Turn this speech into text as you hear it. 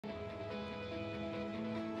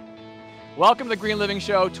Welcome to the Green Living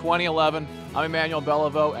Show 2011. I'm Emmanuel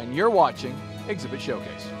Beliveau, and you're watching Exhibit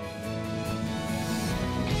Showcase.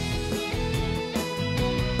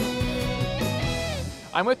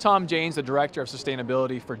 I'm with Tom Janes, the Director of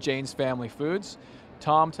Sustainability for Janes Family Foods.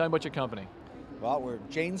 Tom, tell me about your company. Well, we're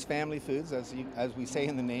Janes Family Foods, as we say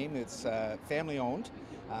in the name. It's family owned.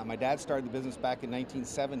 My dad started the business back in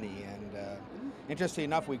 1970, and interestingly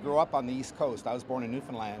enough, we grew up on the East Coast. I was born in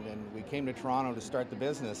Newfoundland, and we came to Toronto to start the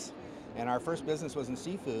business. And our first business was in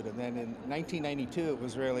seafood, and then in 1992, it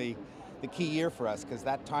was really the key year for us, because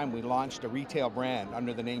that time we launched a retail brand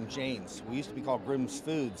under the name Janes. We used to be called Grimm's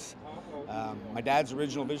Foods. My dad's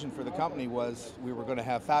original vision for the company was we were going to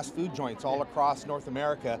have fast food joints all across North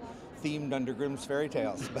America themed under Grimm's Fairy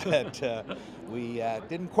Tales, but we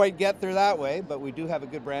didn't quite get there that way, but we do have a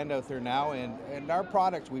good brand out there now, and our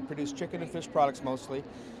products, we produce chicken and fish products mostly,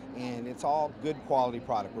 and it's all good quality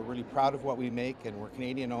product. We're really proud of what we make, and we're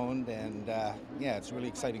Canadian owned, and yeah, it's really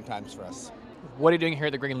exciting times for us. What are you doing here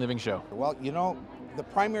at the Green Living Show? Well, you know, the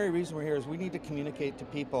primary reason we're here is we need to communicate to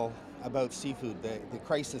people about seafood, the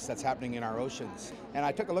crisis that's happening in our oceans. And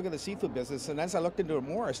I took a look at the seafood business, and as I looked into it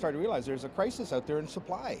more, I started to realize there's a crisis out there in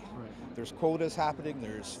supply. Right. There's quotas happening,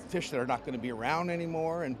 there's fish that are not going to be around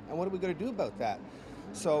anymore, and what are we going to do about that?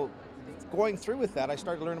 So going through with that, I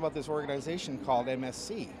started to learn about this organization called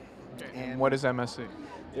MSC. And what is MSC?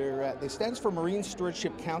 They stands for Marine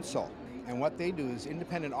Stewardship Council, and what they do is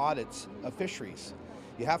independent audits of fisheries.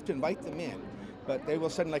 You have to invite them in, but they will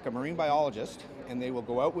send like a marine biologist, and they will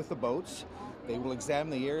go out with the boats. They will examine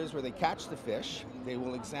the areas where they catch the fish. They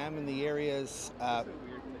will examine the areas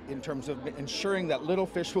in terms of ensuring that little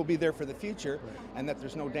fish will be there for the future and that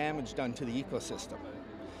there's no damage done to the ecosystem.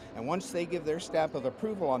 And once they give their stamp of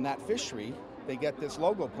approval on that fishery, they get this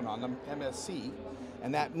logo put on them, MSC,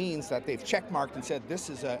 and that means that they've checkmarked and said this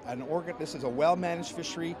is a well-managed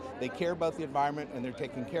fishery, they care about the environment, and they're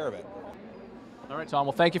taking care of it. All right, Tom,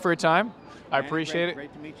 well, thank you for your time. I appreciate it.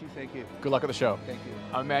 Great to meet you, thank you. Good luck at the show. Thank you.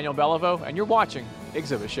 I'm Emmanuel Beliveau, and you're watching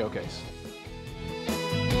Exhibit Showcase.